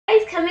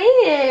come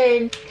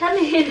in. Come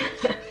in.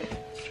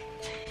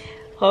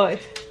 Hi.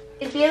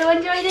 Is the other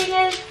one joining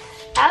us?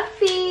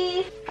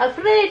 Alfie.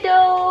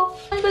 Alfredo.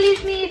 Don't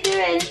believe me if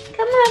you're in.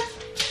 Come on.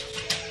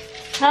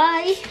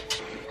 Hi.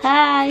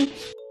 Hi.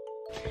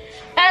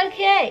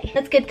 Okay,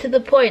 let's get to the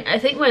point. I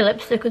think my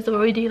lipstick was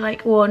already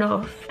like worn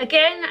off.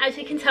 Again, as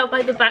you can tell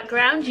by the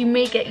background, you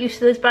may get used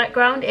to this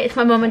background. It's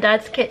my mum and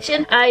dad's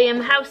kitchen. I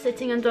am house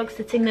sitting and dog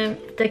sitting them.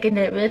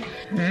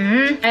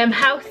 I am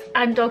house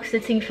and dog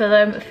sitting for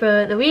them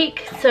for the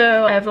week.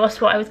 So I've lost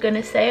what I was going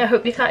to say. I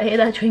hope you can't hear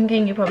that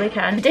drinking. You probably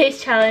can.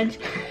 Today's challenge,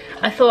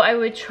 I thought I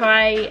would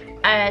try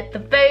the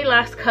very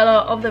last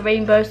colour of the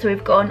rainbow, so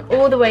we've gone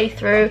all the way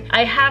through.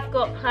 I have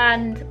got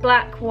planned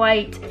black,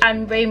 white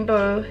and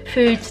rainbow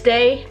food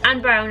today,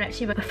 and brown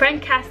actually. My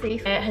friend Cassie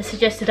has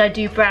suggested I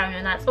do brown,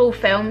 and that's all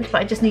filmed,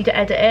 but I just need to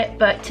edit it.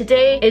 But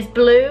today is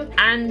blue,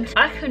 and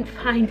I couldn't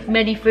find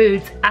many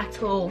foods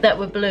at all that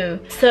were blue.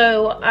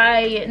 So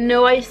I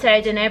know I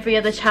said in every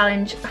other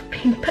challenge I've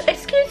been,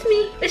 excuse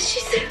me,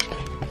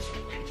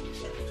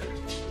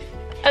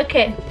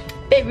 okay.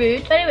 Bit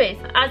rude. But anyways,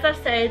 as I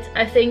said,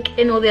 I think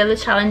in all the other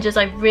challenges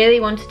I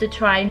really wanted to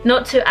try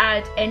not to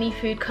add any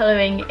food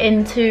colouring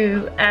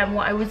into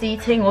what I was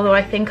eating, although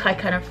I think I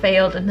kind of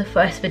failed in the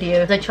first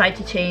video. I tried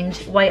to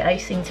change white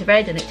icing to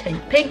red and it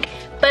turned pink.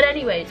 But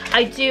anyways,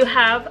 I do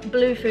have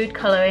blue food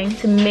colouring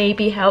to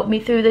maybe help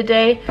me through the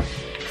day,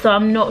 so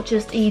I'm not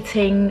just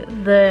eating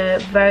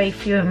the very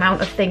few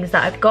amount of things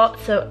that I've got.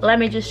 So let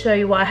me just show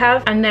you what I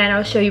have, and then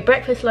I'll show you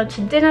breakfast, lunch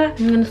and dinner.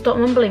 I'm gonna stop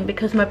mumbling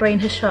because my brain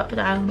has shut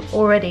down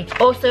already.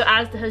 Also,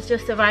 Asda has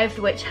just arrived,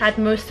 which had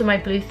most of my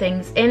blue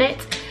things in it.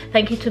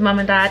 Thank you to mum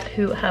and dad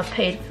who have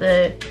paid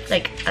the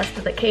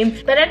Asda that came.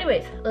 But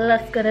anyways,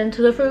 let's get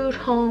into the food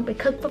haul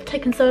because I've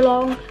taken so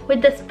long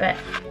with this bit.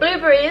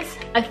 Blueberries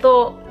I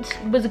thought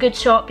was a good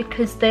shot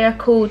because they are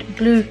called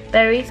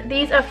blueberries.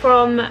 These are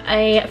from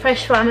a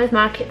fresh farmers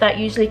market that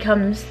usually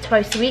comes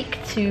twice a week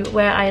to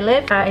where I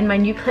live in my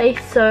new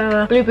place.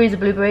 So blueberries are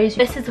blueberries.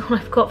 This is all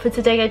I've got for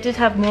today. I did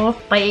have more,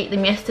 but I ate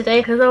them yesterday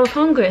because I was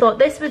hungry. Thought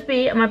this would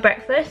be my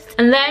breakfast.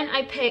 And then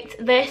I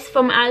picked this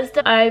from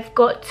Asda. I've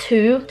got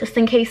two just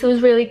in case it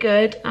was really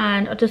good,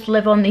 and I'll just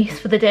live on these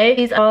for the day.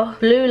 These are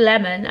blue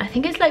lemon. I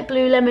think it's like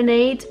blue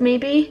lemonade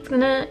maybe. I'm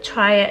gonna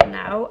try it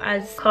now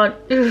as can't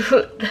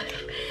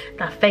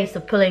that face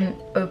of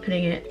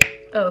opening it.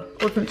 Oh,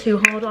 wasn't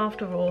too hard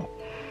after all.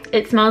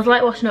 It smells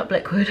like washing up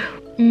liquid.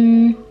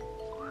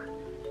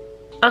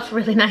 That's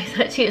really nice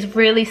actually. It's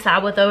really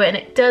sour though, and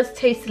it does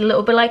taste a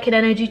little bit like an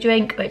energy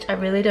drink, which I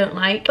really don't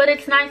like, but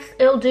it's nice.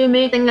 It'll do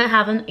me. I think I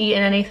haven't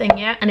eaten anything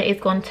yet, and it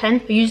is gone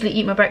 10. I usually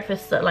eat my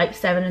breakfast at like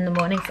 7 in the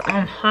morning, so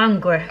I'm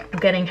hungry. I'm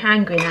getting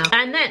hangry now.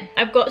 And then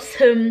I've got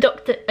some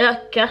Dr.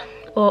 Edka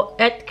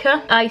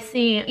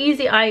icing,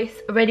 easy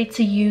ice, ready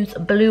to use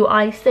blue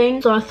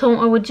icing. So I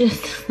thought I would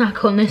just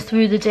snack on this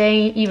through the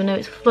day, even though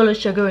it's full of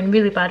sugar and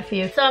really bad for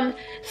you. Some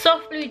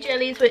soft blue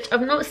jellies, which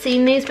I've not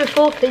seen these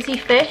before. Fizzy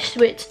fish,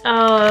 which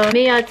are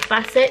Mia's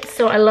Bassets.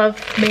 So I love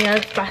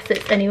Mia's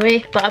Bassets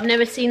anyway, but I've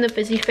never seen the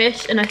fizzy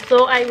fish, and I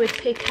thought I would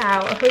pick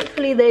out,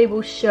 hopefully they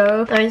will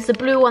show. There's the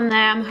blue one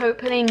there. I'm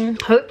hoping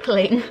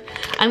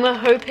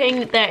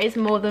there is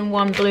more than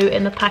one blue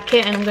in the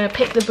packet, and I'm going to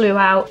pick the blue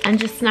out and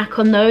just snack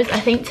on those.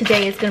 I think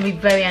today is going to be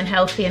very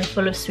unhealthy and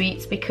full of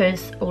sweets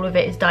because all of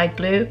it is dyed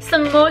blue.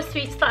 Some more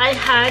sweets that I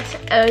had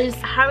is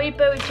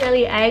Haribo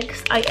jelly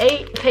eggs. I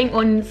ate pink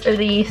ones of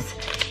these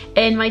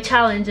in my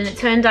challenge, and it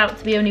turned out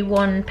to be only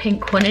one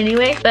pink one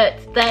anyway, but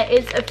there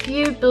is a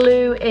few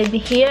blue in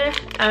here.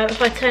 If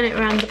I turn it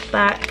around the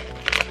back,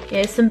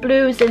 yeah, some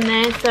blues in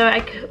there, so I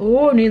could,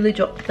 oh, nearly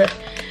dropped the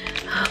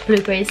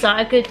blueberries, so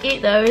I could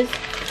eat those.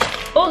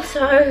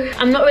 Also,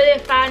 I'm not really a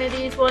fan of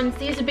these ones.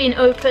 These have been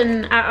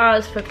open at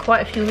ours for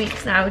quite a few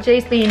weeks now.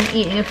 Jay's been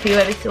eating a few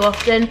every so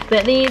often,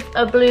 but these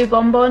are blue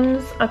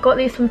bonbons. I got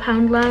these from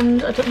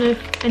Poundland. I don't know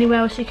if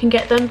anywhere else you can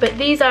get them, but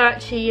these are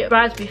actually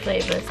raspberry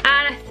flavours.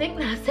 And I think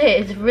that's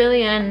it. It's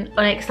really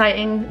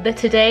unexciting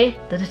today.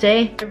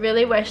 I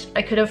really wish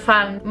I could have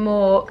found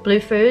more blue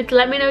food.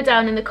 Let me know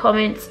down in the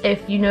comments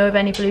if you know of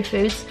any blue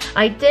foods.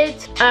 I did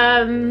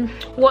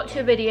watch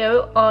a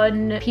video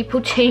on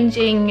people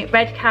changing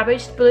red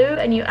cabbage to blue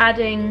and you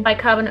adding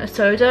bicarbonate of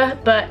soda,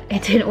 but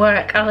it didn't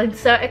work. I'll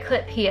insert a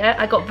clip here.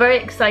 I got very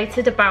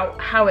excited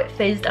about how it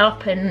fizzed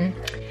up and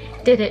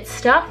did its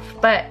stuff,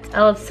 but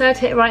I'll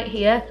insert it right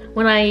here.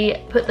 When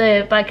I put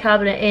the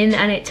bicarbonate in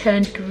and it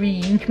turned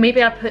green,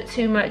 maybe I put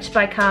too much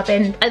bicarb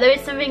in. There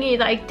is something here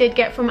that I did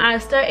get from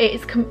Asda.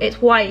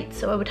 It's white,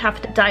 so I would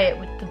have to dye it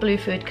with the blue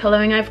food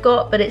colouring I've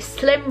got, but it's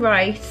slim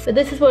rice. But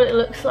this is what it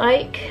looks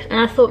like, and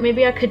I thought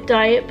maybe I could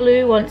dye it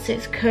blue once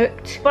it's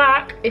cooked.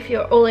 But if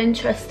you're all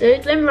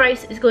interested, slim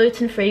rice is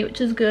gluten free, which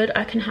is good.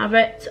 I can have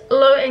it.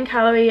 Low in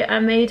calorie,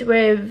 are made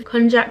with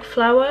konjac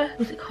flour.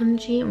 Was it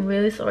congee? I'm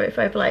really sorry if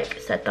I've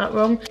said that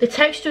wrong. The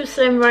texture of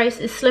slim rice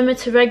is slimmer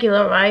to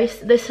regular rice.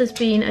 This has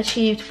been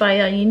achieved by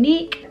a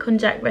unique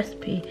konjac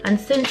recipe, and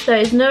since there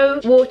is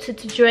no water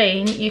to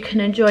drain, you can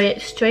enjoy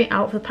it straight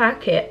out of the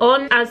packet.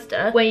 On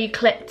Asda, where you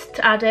clicked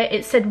to add it,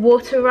 it said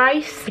water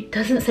rice. It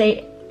doesn't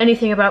say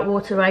anything about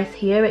water rice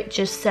here. It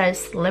just says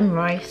slim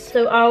rice.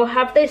 So I'll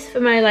have this for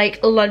my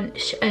like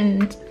lunch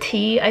and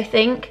tea, I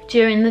think,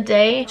 during the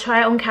day.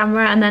 Try it on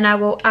camera and then I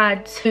will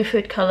add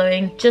food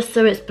coloring just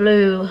so it's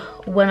blue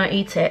when I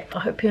eat it. I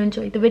hope you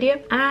enjoyed the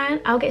video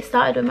and I'll get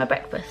started with my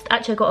breakfast.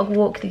 Actually, I gotta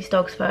walk these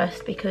dogs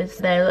first because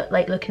they're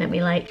like looking at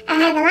me like, the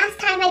last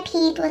time I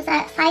peed was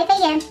at 5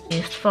 AM.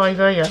 It's 5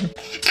 AM.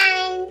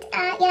 And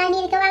yeah, I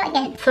need to go out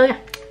again. So yeah,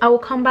 I will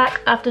come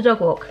back after dog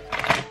walk.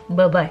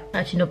 Bye-bye.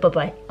 Actually, no,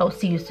 bye-bye. I'll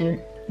see you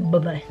soon.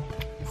 Bye-bye.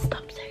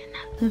 Stop saying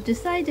that. I've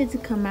decided to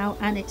come out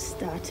and it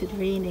started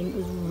raining. It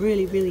was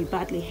really, really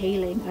badly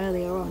hailing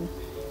earlier on.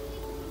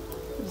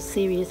 It was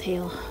serious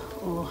hail.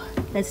 Oh,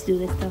 let's do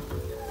this though.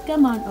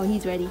 Come on. Oh,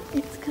 he's ready.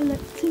 It's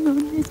collecting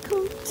on his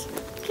coat.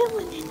 Come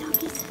on then,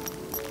 doggies.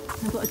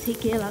 I've got to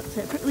take Gail out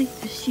separately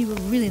because she will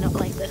really not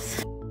like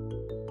this.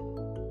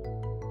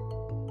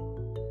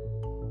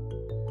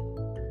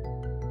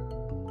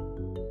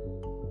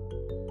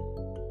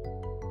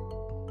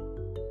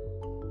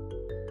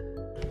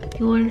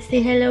 You want to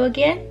say hello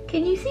again?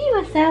 Can you see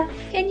yourself?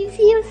 Can you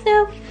see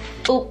yourself?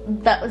 Oh,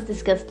 that was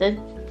disgusting.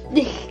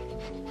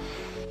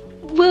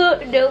 Well,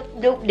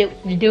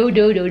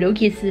 no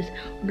kisses.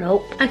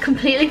 Nope. I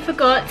completely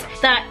forgot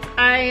that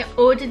I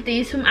ordered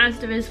these from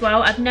Asda as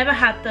well. I've never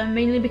had them,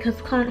 mainly because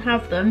I can't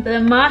have them.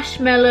 The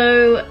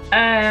marshmallow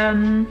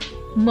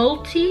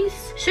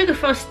Maltese sugar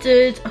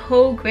frosted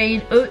whole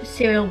grain oat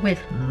cereal with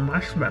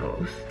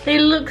marshmallows. They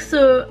look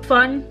so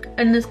fun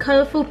and there's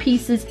colourful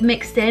pieces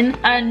mixed in,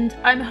 and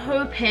I'm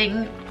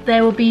hoping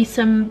there will be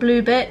some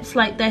blue bits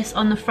like this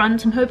on the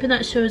front. I'm hoping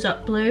that shows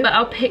up blue, but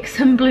I'll pick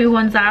some blue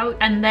ones out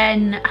and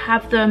then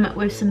have them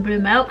with some blue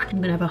milk. I'm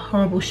gonna have a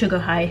horrible sugar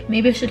high.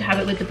 Maybe I should have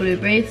it with the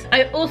blueberries.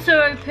 I also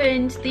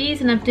opened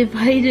these and I've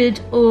divided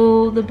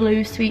all the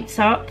blue sweets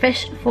up.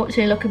 Fish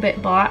unfortunately look a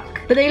bit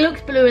black, but they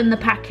looked blue in the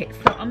packet,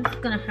 so I'm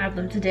just gonna have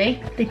them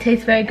today. They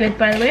taste very good,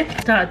 by the way. I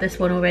started this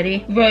one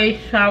already. Very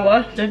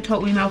sour. Don't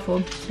talk with your mouth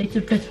full.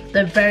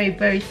 They're very,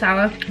 very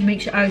sour. It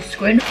makes your eyes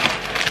squint.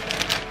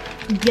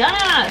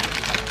 Yeah!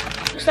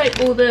 Looks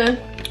like all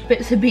the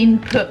bits have been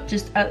put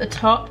just at the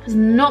top. There's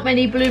not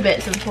many blue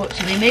bits,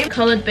 unfortunately. Maybe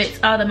coloured bits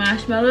are the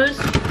marshmallows.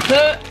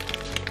 Oh,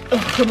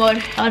 come on.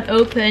 Can't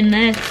open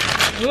this.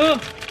 Oh,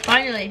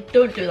 finally.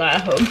 Don't do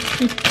that at home.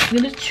 I'm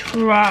gonna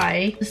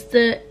try just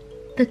the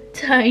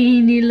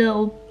tiny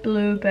little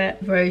blue bit.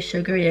 Very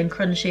sugary and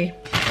crunchy.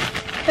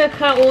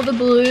 Pick out all the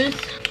blues,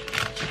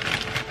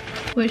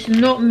 which are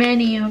not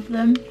many of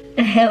them.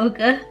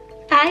 Helga.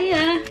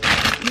 Hiya.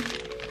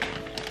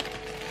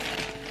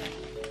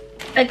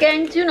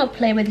 Again, do not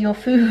play with your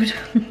food.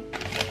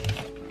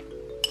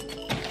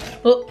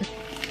 Oh.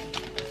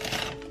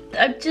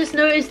 I've just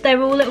noticed they're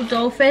all little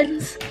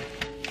dolphins.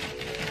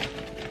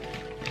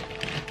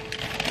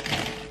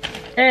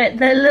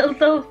 They're little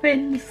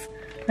dolphins.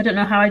 I don't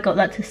know how I got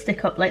that to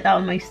stick up like that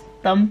on my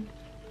thumb.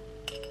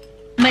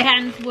 My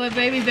hands were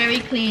very, very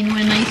clean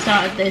when I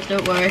started this,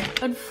 don't worry.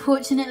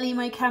 Unfortunately,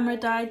 my camera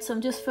died, so I'm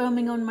just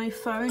filming on my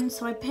phone.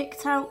 So I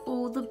picked out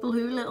all the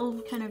blue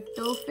little kind of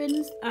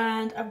dolphins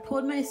and I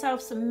poured myself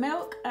some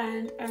milk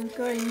and I'm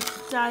going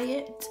to dye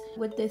it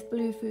with this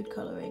blue food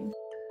colouring.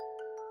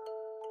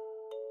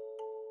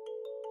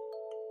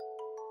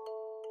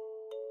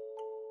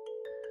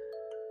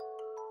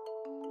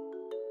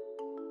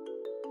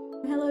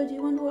 Hello, do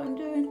you wonder what I'm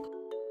doing?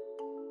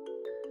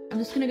 I'm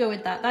just gonna go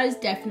with that. That is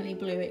definitely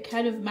blue. It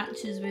kind of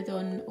matches with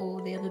on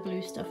all the other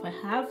blue stuff I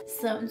have.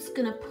 So I'm just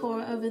gonna pour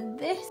it over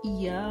this.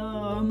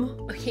 Yum.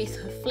 Okay,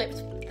 so I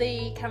flipped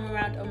the camera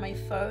around on my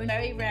phone.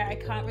 Very rare, I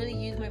can't really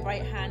use my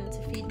right hand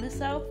to feed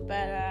myself, but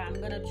I'm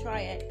gonna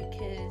try it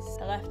because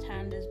the left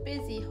hand is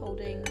busy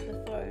holding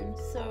the phone.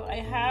 So I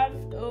have,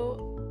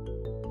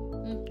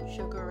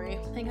 sugary.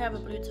 I think I have a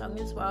blue tongue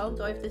as well.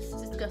 So if this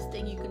is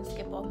disgusting, you can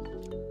skip on.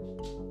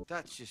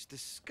 That's just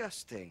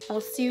disgusting.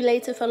 I'll see you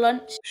later for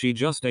lunch. She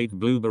just ate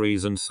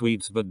blueberries and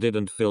sweets but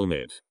didn't film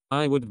it.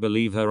 I would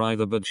believe her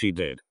either, but she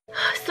did.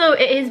 So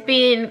it has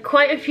been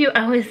quite a few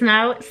hours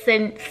now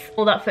since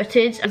all that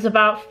footage. It was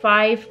about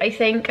 5, I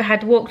think. I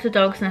had walked the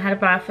dogs and I had a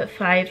bath at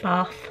 5.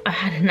 I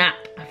had a nap.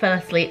 I fell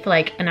asleep for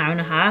like an hour and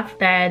a half.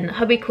 Then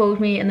hubby called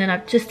me and then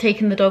I've just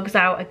taken the dogs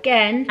out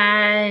again.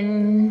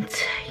 And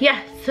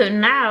yeah, so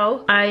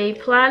now I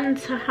plan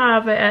to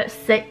have it at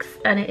 6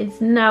 and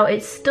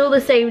it's still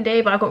the same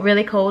day, but I got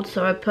really cold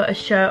so I put a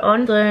shirt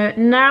on. So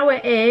now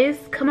it is,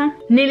 come on,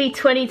 nearly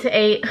 20 to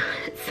 8.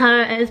 So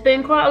it's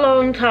been quite a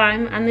long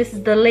time and this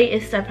is the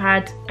latest I've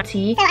had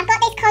tea. So I've got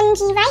this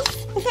congee rice.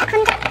 Is that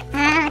congee?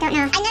 I don't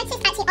know. I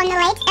noticed actually on the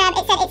lid,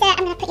 it said it's a,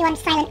 I'm going to put you on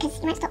silent because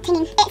you won't stop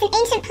tinging. It's an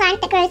ancient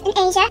plant that grows in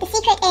Asia. The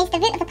secret is the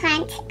root of the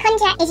plant.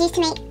 Congee is used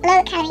to make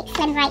low-calorie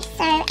slim rice.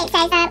 So it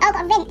says, got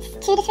to rinse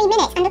 2 to 3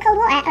 minutes under cold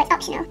water, or it's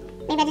optional.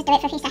 Maybe I'll just do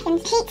it for a few seconds.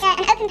 Heat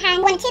an open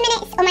pan 1 to 2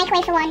 minutes or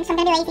microwave for 1. So I'm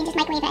going to be lazy and just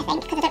microwave it, I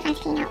think, because I don't fancy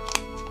cleaning out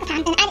the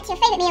pan. And add it to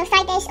your favourite meal,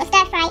 side dish or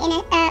stir fry in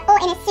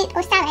a soup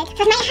or salad.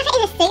 So I might have it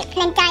in a soup and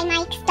then dye my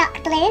stock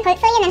blue,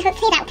 hopefully, and then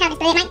hopefully that will count as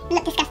blue. It might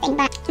look disgusting,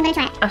 but I'm going to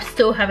try it. I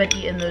still haven't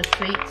eaten those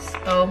sweets.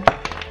 Oh,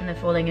 and they're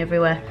falling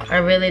everywhere. I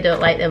really don't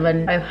like them,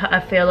 and I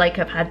feel like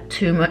I've had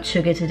too much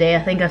sugar today.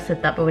 I think I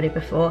said that already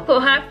before.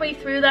 But halfway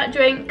through that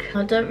drink,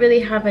 I don't really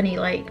have any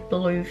like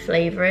blue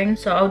flavouring,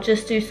 so I'll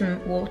just do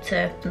some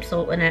water, some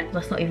salt in it.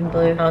 That's not even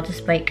blue. I'll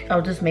just make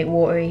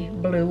watery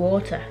blue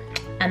water,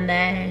 and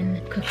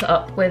then cook it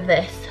up with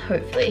this,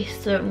 hopefully.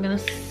 So I'm gonna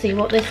see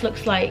what this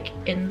looks like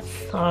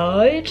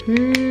inside.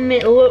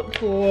 It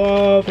looks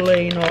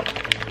lovely.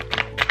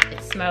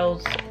 It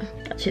smells,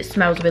 actually it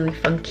smells really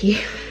funky.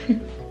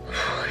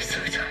 I'm so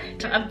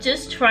tired. I've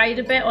just tried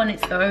a bit on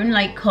its own,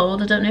 like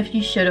cold. I don't know if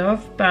you should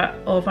have,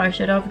 or if I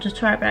should have, just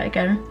try it back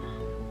again.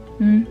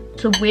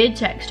 It's a weird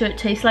texture, it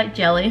tastes like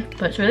jelly,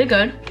 but it's really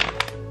good.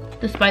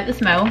 Despite the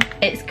smell,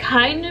 it's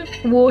kind of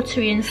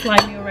watery and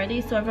slimy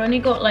already, so I've only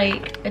got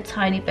like a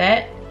tiny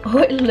bit. Oh,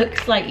 it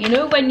looks like, you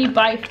know when you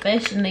buy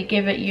fish and they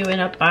give it you in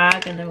a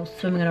bag and they're all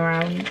swimming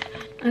around.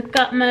 I've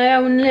got my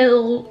own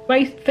little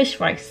rice fish.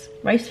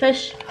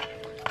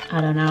 I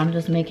don't know, I'm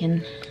just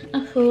making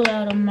a fool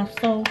out of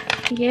myself.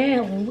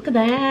 Yeah, look at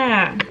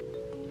that.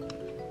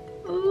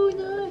 Oh,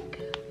 look.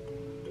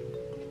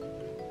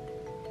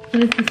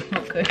 This is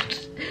not good.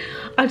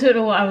 I don't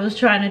know what I was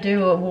trying to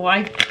do or what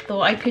I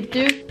thought I could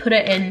do. Put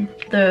it in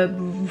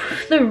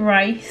the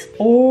rice.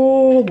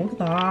 Oh, look at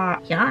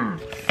that. Yeah.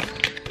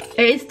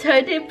 It's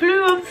turning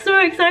blue. I'm so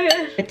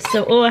excited.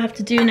 So all I have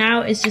to do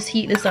now is just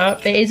heat this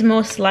up. It is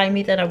more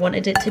slimy than I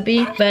wanted it to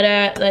be.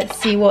 But let's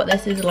see what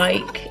this is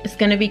like. It's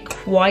going to be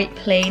quite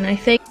plain, I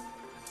think,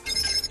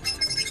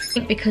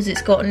 because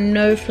it's got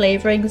no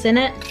flavorings in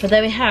it. But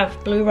there we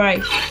have blue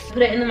rice.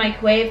 Put it in the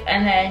microwave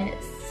and then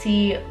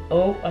see.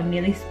 Oh, I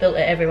nearly spilt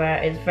it everywhere.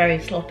 It's very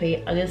sloppy.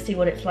 I'm gonna see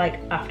what it's like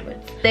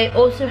afterwards. They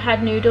also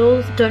had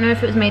noodles. Don't know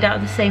if it was made out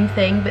of the same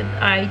thing, but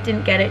I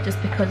didn't get it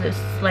just because it's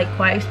like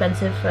quite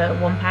expensive for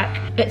one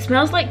pack. It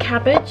smells like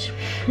cabbage.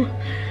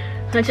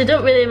 Which I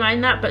don't really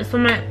mind that, but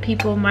some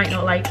people might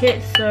not like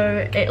it.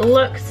 So it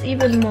looks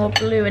even more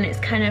blue and it's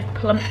kind of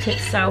plumped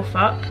itself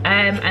up.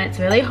 And it's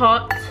really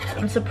hot.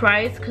 I'm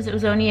surprised because it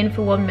was only in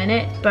for 1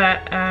 minute.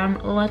 But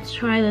let's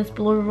try this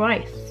blue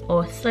rice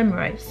or slim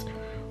rice.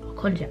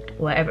 Konjac,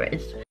 whatever it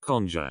is.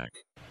 Konjac.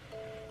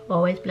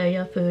 Always blow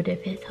your food if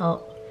it's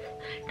hot.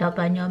 Don't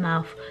burn your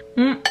mouth.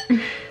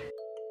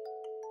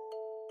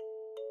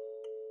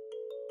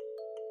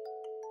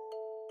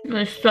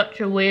 It's such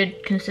a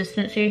weird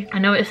consistency. I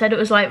know it said it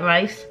was like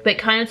rice, but it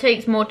kind of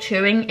takes more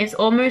chewing. It's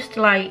almost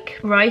like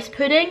rice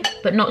pudding,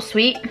 but not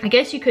sweet. I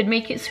guess you could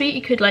make it sweet.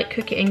 You could like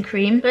cook it in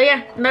cream. But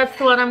yeah, that's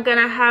what I'm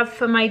gonna have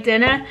for my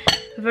dinner.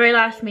 The very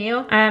last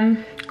meal.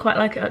 Quite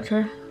like it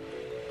actually.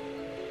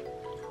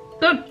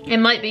 Good. It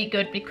might be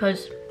good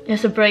because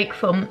it's a break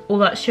from all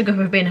that sugar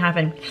we've been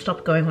having.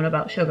 Stop going on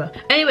about sugar.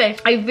 Anyway,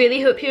 I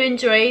really hope you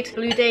enjoyed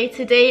Blue Day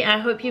today. I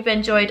hope you've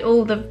enjoyed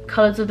all the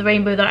colours of the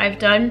rainbow that I've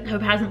done.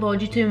 Hope it hasn't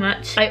bored you too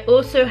much. I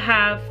also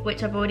have,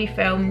 which I've already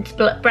filmed,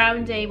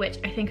 Brown Day, which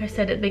I think I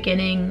said at the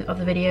beginning of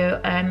the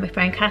video. My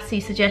friend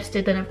Cassie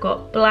suggested. Then I've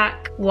got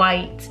black,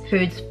 white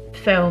foods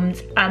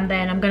filmed, and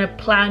then I'm gonna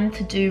plan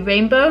to do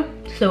rainbow,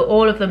 so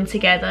all of them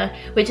together,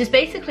 which is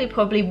basically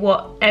probably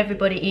what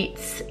everybody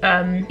eats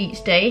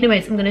each day.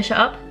 Anyways, I'm gonna shut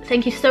up.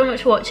 Thank you so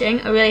much for watching.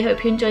 I really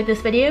hope you enjoyed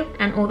this video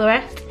and all the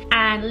rest,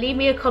 and leave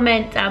me a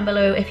comment down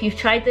below if you've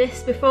tried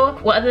this before,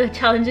 what other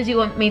challenges you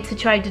want me to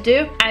try to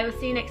do. I will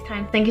see you next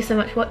time. Thank you so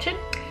much for watching.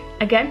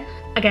 Again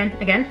and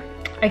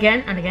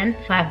again.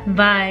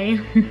 Bye.